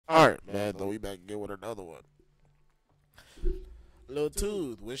we back again with another one. Lil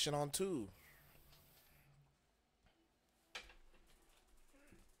Tooth, Wishing On 2.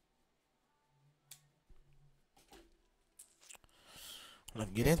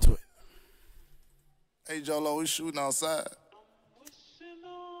 Let's get into it. Hey, Jolo, we shooting outside.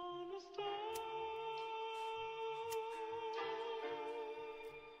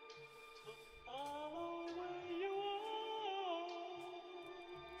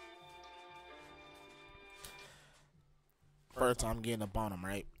 First time getting up on them,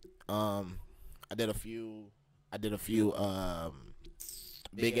 right? I did a few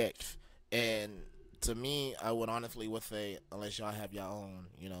Big X, and to me, I would honestly say, unless y'all have your own,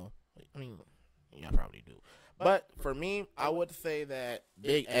 I mean, y'all probably do, but for me, I would say that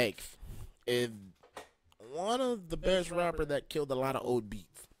Big X is one of the best rappers that killed a lot of old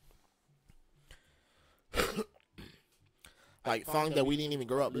beats. Like songs that we didn't even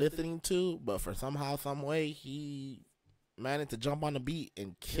grow up listening to, but for somehow, some way, he managed to jump on the beat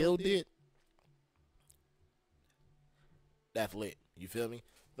and killed it. That's lit. You feel me?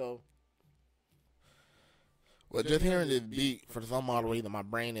 So, well, just hearing this beat, for some odd reason, my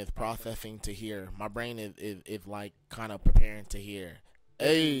brain is processing to hear. My brain is like kind of preparing to hear.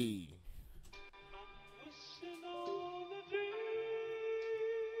 Hey.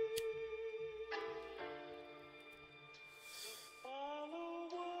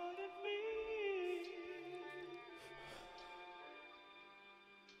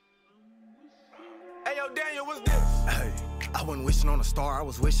 Hey, yo, Daniel, what's this? Hey, I wasn't wishing on a star, I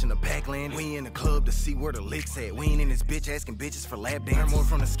was wishing a Pac-Land. We in the club to see where the licks at. We ain't in this bitch asking bitches for lap dance. Learn more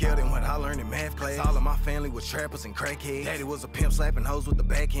from the scale than what I learned in math class. All of my family was trappers and crackheads. Daddy was a pimp slapping hoes with the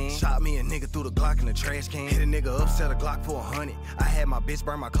backhand. Shot me a nigga through the Glock in the trash can. Hit a nigga up, sell a Glock for 100. I had my bitch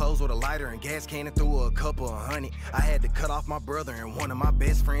burn my clothes with a lighter and gas can and threw her a couple of hundred. I had to cut off my brother and one of my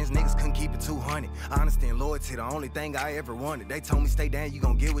best friends. Niggas couldn't keep it 200. Honesty and loyalty, the only thing I ever wanted. They told me stay down, you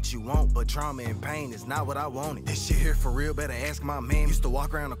gon' get what you want. But trauma and pain is not what I wanted. This shit here for real, better ask my man. Used to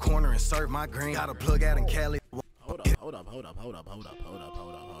walk around the corner and serve my green. Got a plug out in Cali. Hold up. Hey,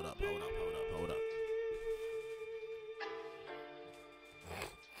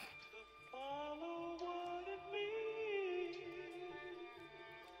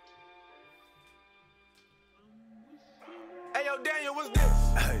 yo, Daniel, what's this?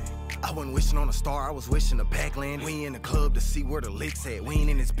 Hey, I wasn't wishing on a star, I was wishing a Pac-Land. We in the club to see where the licks at. We ain't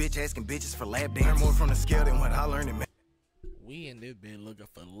in this bitch asking bitches for lap dance. Learn more from the scale than what I learned in math. We in this been looking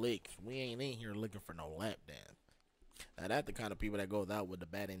for licks. We ain't in here looking for no lap dance. Now that's the kind of people that goes out with the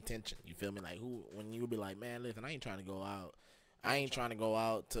bad intention. You feel me? Like when you be like, man, listen, I ain't trying to go out. I ain't trying to go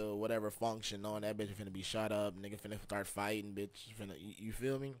out to whatever function knowing that bitch finna be shot up, nigga finna start fighting, bitch finna, you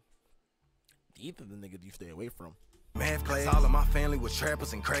feel me? These are the niggas you stay away from. Math class, all of my family was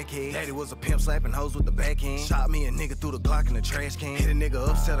trappers and crackheads. Daddy was a pimp slapping hoes with the backhand. Shot me a nigga through the Glock in the trash can. Hit a nigga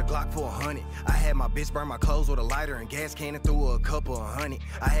up, sell a Glock for 100. I had my bitch burn my clothes with a lighter and gas can and threw her a couple of hundred.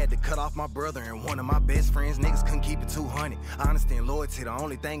 I had to cut off my brother and one of my best friends. Niggas couldn't keep it 200. Honesty and loyalty, the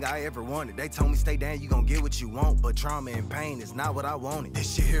only thing I ever wanted. They told me stay down, you gon' get what you want. But trauma and pain is not what I wanted.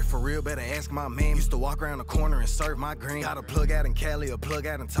 This shit here for real, better ask my man. Used to walk around the corner and serve my green. Got a plug out in Cali, a plug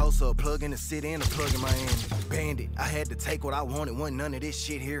out in Tulsa, a plug in the city and a plug in Miami. Bandit, I had to take what I wanted, wasn't none of this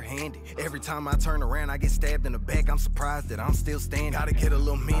shit here handed. Every time I turn around, I get stabbed in the back. I'm surprised that I'm still standing. Gotta get a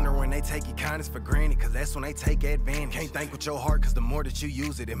little meaner when they take your kindness for granted, cause that's when they take advantage. Can't think with your heart, cause the more that you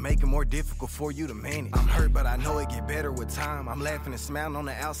use it, it make it more difficult for you to manage. I'm hurt, but I know it get better with time. I'm laughing and smiling on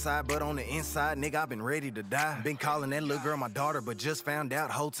the outside, but on the inside, nigga, I've been ready to die. Been calling that little girl my daughter, but just found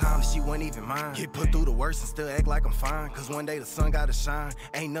out whole time that she wasn't even mine. Get put through the worst and still act like I'm fine, cause one day the sun gotta shine.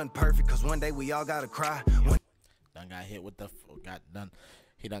 Ain't nothing perfect, cause one day we all gotta cry. He done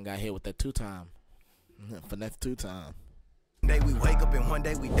got hit with that 2-time. Finesse 2-time. One day we wake up and one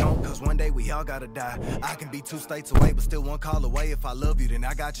day we don't, cause one day we all gotta die. I can be 2 states away, but still one call away. If I love you, then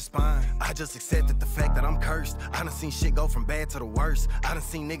I got your spine. I just accepted the fact that I'm cursed. I done seen shit go from bad to the worst. I done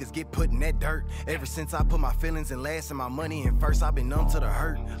seen niggas get put in that dirt. Ever since I put my feelings in last and my money in first, I've been numb to the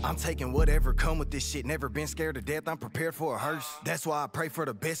hurt. I'm taking whatever come with this shit. Never been scared to death, I'm prepared for a hearse. That's why I pray for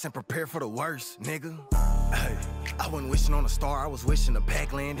the best and prepare for the worst, nigga. Hey, I wasn't wishing on a star, I was wishing a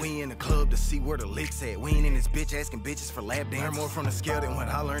Pac-Land. We in the club to see where the licks at. We ain't in this bitch asking bitches for lap dance. Learn more from the scale than what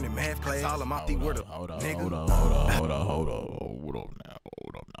I learned in math class. All of my feet were the nigga. Hold up now.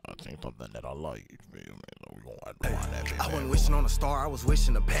 I think something that I like. You feel me? So we going that shit. I wasn't wishing on a star, I was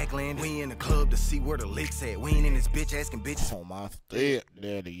wishing a backland. We in the club to see where the licks at. We ain't in this bitch asking bitches. On my step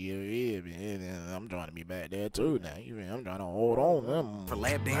there the year is, man. I'm trying to be back there too now. I'm trying to hold on them. For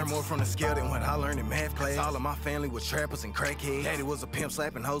lap dance, more from the scale than what I learned in math class. All of my family was trappers and crackheads. Daddy was a pimp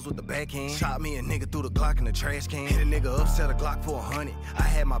slapping hoes with the backhand. Shot me a nigga through the Glock in the trash can. Hit a nigga up, sell a Glock for 100. I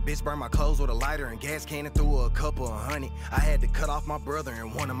had my bitch burn my clothes with a lighter and gas can and threw her a couple of honey. I had to cut off my brother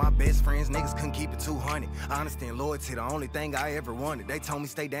and one of my best friends. Niggas couldn't keep it 200. Honesty and loyalty, the only thing I ever wanted. They told me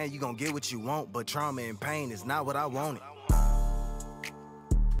stay down, you gon' get what you want. But trauma and pain is not what I wanted.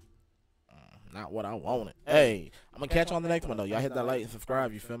 Not what I wanted. Hey, I'm gonna catch you on the next one though. Y'all hit that like and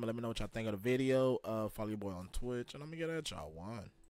subscribe. You feel me? Let me know what y'all think of the video. Follow your boy on Twitch, and I'm gonna get at y'all one.